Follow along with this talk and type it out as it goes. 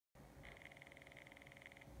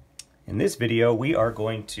In this video, we are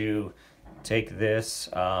going to take this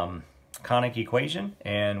conic equation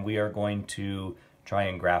and we are going to try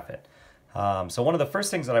and graph it. So one of the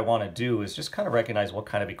first things that I want to do is just kind of recognize what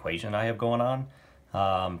kind of equation I have going on,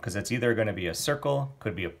 because it's either going to be a circle,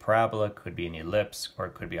 could be a parabola, could be an ellipse, or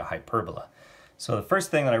it could be a hyperbola. So the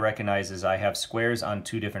first thing that I recognize is I have squares on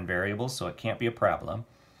two different variables, so it can't be a parabola.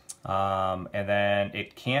 And then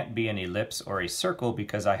it can't be an ellipse or a circle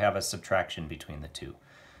because I have a subtraction between the two.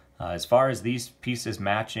 As far as these pieces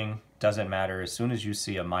matching, doesn't matter. As soon as you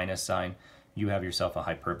see a minus sign, you have yourself a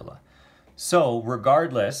hyperbola. So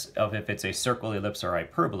regardless of if it's a circle, ellipse, or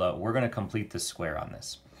hyperbola, we're going to complete the square on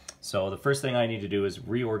this. So the first thing I need to do is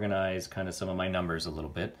reorganize kind of some of my numbers a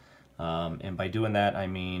little bit. And by doing that, I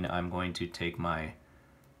mean I'm going to take my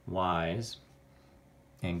y's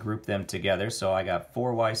and group them together. So I got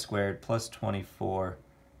 4y squared plus 24y,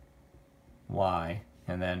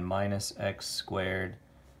 and then minus x squared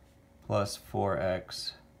plus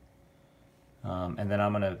 4x, and then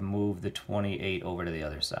I'm going to move the 28 over to the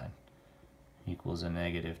other side, equals a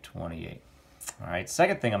negative 28. All right,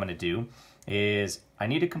 second thing I'm going to do is I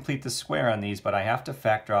need to complete the square on these, but I have to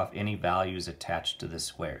factor off any values attached to the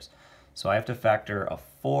squares. So I have to factor a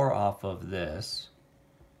 4 off of this.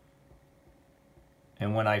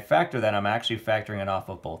 And when I factor that, I'm actually factoring it off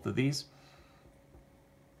of both of these.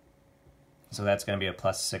 So that's going to be a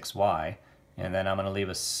plus 6y. And then I'm going to leave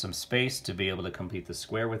us some space to be able to complete the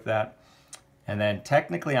square with that. And then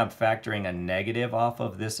technically I'm factoring a negative off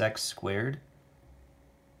of this x squared,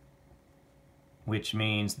 which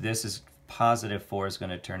means this is positive 4 is going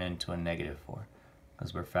to turn into a negative 4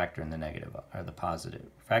 because we're factoring the negative or the positive,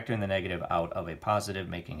 factoring the negative out of a positive,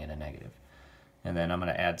 making it a negative. And then I'm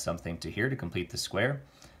going to add something to here to complete the square.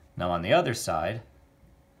 Now on the other side,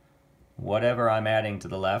 whatever I'm adding to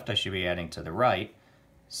the left, I should be adding to the right.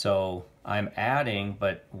 So I'm adding,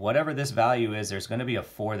 but whatever this value is, there's going to be a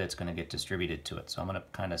 4 that's going to get distributed to it. So I'm going to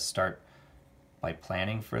kind of start by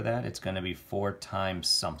planning for that. It's going to be 4 times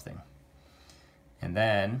something. And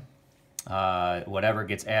then whatever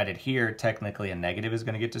gets added here, technically a negative is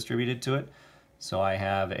going to get distributed to it. So I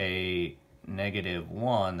have a negative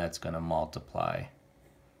 1 that's going to multiply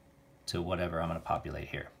to whatever I'm going to populate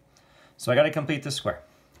here. So I got to complete the square.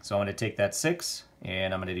 So I'm going to take that 6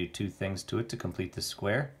 and I'm going to do two things to it to complete the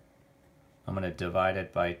square. I'm going to divide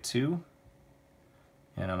it by 2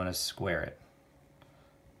 and I'm going to square it.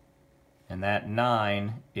 And that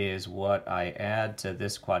 9 is what I add to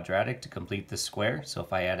this quadratic to complete the square. So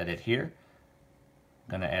if I added it here, I'm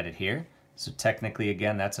going to add it here. So technically,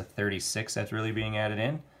 again, that's a 36 that's really being added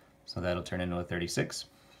in. So that'll turn into a 36.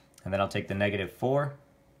 And then I'll take the negative 4,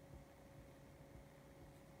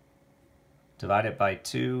 divide it by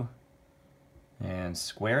 2, and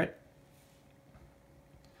square it.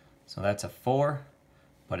 So that's a 4,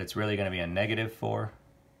 but it's really going to be a negative 4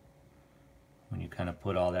 when you kind of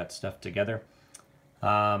put all that stuff together.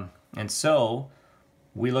 And so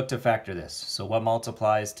we look to factor this. So what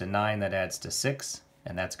multiplies to 9 that adds to 6?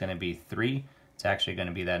 And that's going to be 3. It's actually going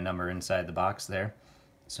to be that number inside the box there.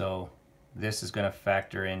 So this is going to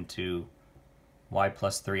factor into y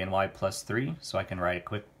plus 3 and y plus 3. So I can write it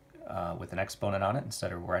quick with an exponent on it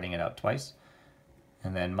instead of writing it out twice.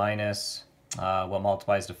 And then minus what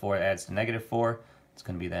multiplies to 4 adds to negative 4. It's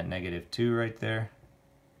going to be that negative 2 right there.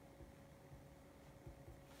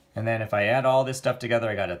 And then if I add all this stuff together,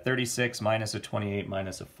 I got a 36 minus a 28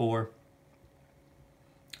 minus a 4.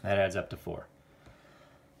 That adds up to 4.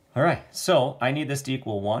 All right, so I need this to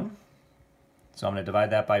equal 1. So I'm going to divide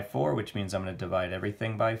that by 4, which means I'm going to divide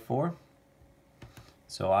everything by 4.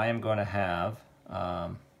 So I am going to have,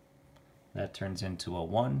 that turns into a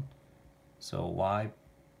 1. So y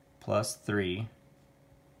plus 3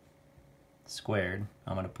 squared,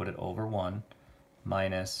 I'm going to put it over 1,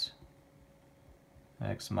 minus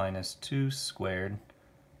x minus 2 squared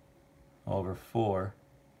over 4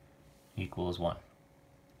 equals 1.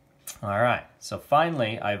 All right, so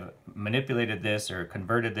finally I've manipulated this or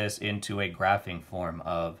converted this into a graphing form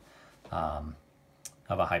of a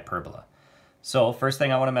hyperbola. So first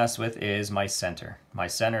thing I want to mess with is my center. My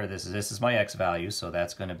center, this is my x value, so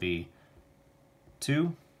that's going to be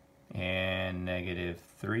 2 and negative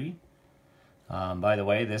 3. By the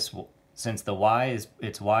way, since the y is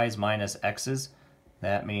y's minus x's,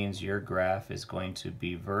 that means your graph is going to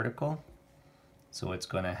be vertical. So it's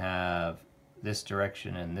going to have this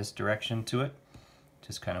direction and this direction to it.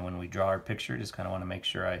 Just kind of when we draw our picture, just kind of want to make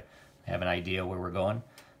sure I have an idea where we're going.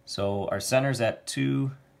 So our center's at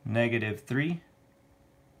 2, negative 3.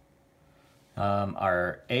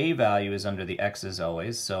 Our a value is under the x's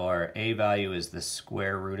always, so our a value is the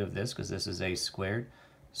square root of this because this is a squared.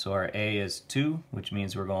 So our A is 2, which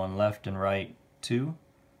means we're going left and right 2.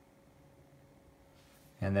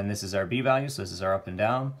 And then this is our B value, so this is our up and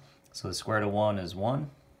down. So the square root of 1 is 1.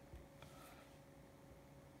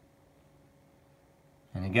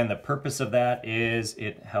 And again, the purpose of that is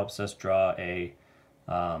it helps us draw a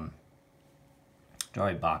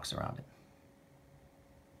box around it.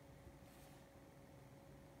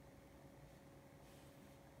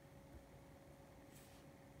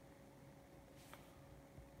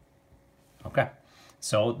 Okay,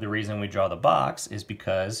 so the reason we draw the box is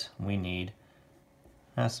because we need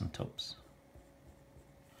asymptotes.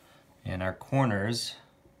 And our corners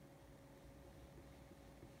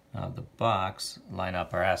of the box line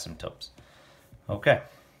up our asymptotes. Okay,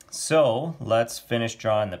 so let's finish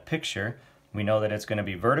drawing the picture. We know that it's going to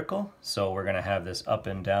be vertical, so we're going to have this up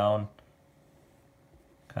and down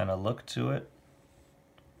kind of look to it.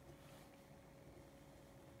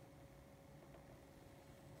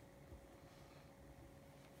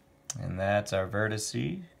 And that's our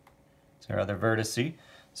vertice. It's our other vertice.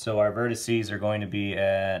 So our vertices are going to be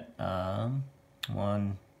at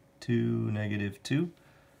 1, 2, -2.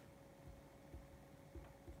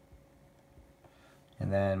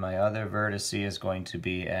 And then my other vertice is going to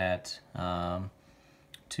be at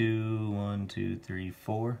 2, 1, 2, 3,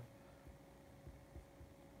 4.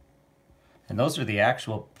 And those are the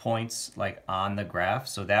actual points like on the graph.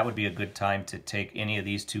 So that would be a good time to take any of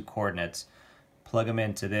these two coordinates, plug them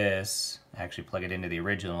into this, actually plug it into the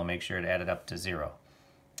original and make sure it added up to 0.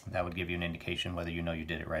 That would give you an indication whether you know you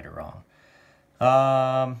did it right or wrong.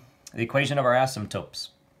 The equation of our asymptotes.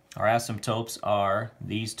 Our asymptotes are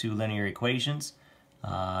these two linear equations.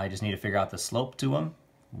 I just need to figure out the slope to them.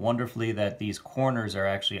 Wonderfully that these corners are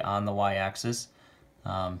actually on the y-axis.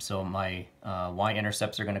 So my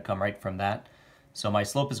y-intercepts are going to come right from that. So my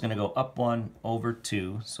slope is going to go up 1 over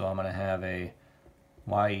 2. So I'm going to have a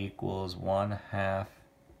y equals 1/2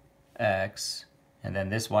 x. And then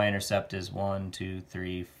this y-intercept is 1, 2,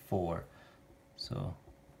 3, 4. So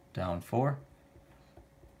down 4.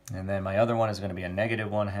 And then my other one is going to be a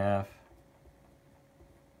 -1/2.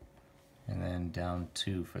 And then down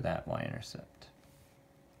 2 for that y-intercept.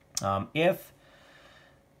 If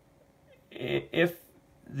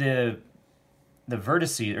the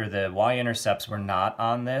vertices or the y-intercepts were not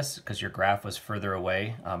on this because your graph was further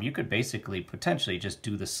away, you could basically potentially just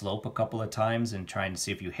do the slope a couple of times and try and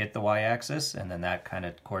see if you hit the y-axis, and then that kind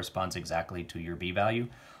of corresponds exactly to your b value.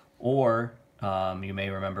 Or you may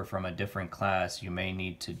remember from a different class, you may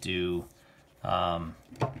need to do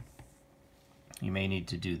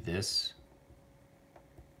this,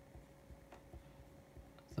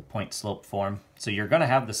 the point slope form. So you're going to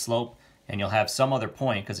have the slope and you'll have some other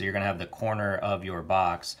point because you're going to have the corner of your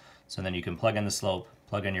box. So then you can plug in the slope,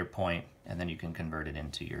 plug in your point, and then you can convert it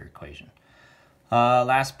into your equation.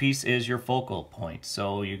 Last piece is your focal point.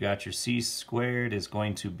 So you got your c squared is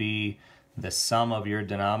going to be the sum of your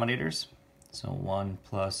denominators. So 1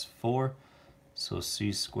 plus 4. So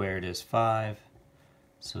c squared is 5.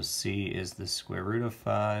 So c is the square root of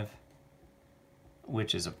 5,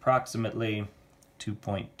 which is approximately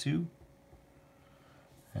 2.2.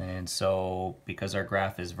 And so because our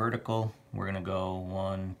graph is vertical, we're going to go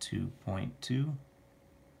 1, 2.2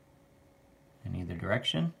 in either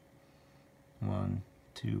direction. 1,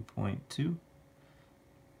 2.2.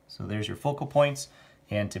 So there's your focal points.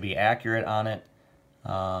 And to be accurate on it,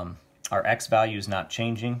 our x value is not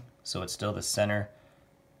changing, so it's still the center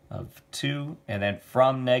of 2. And then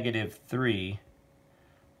from -3,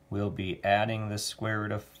 we'll be adding the square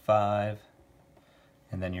root of 5.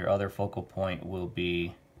 And then your other focal point will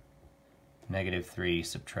be -3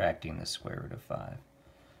 subtracting the square root of 5.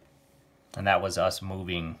 And that was us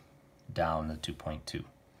moving down the 2.2.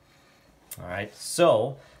 All right,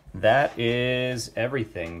 so that is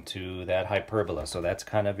everything to that hyperbola. So that's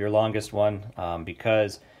kind of your longest one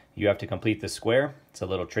because you have to complete the square. It's a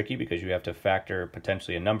little tricky because you have to factor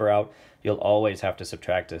potentially a number out. You'll always have to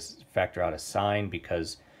factor out a sign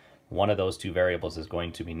because one of those two variables is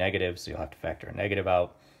going to be negative, so you'll have to factor a negative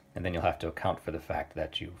out, and then you'll have to account for the fact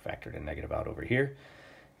that you factored a negative out over here.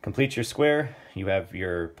 Complete your square, you have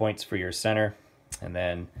your points for your center, and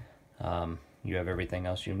then you have everything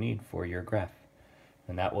else you need for your graph.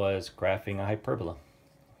 And that was graphing a hyperbola.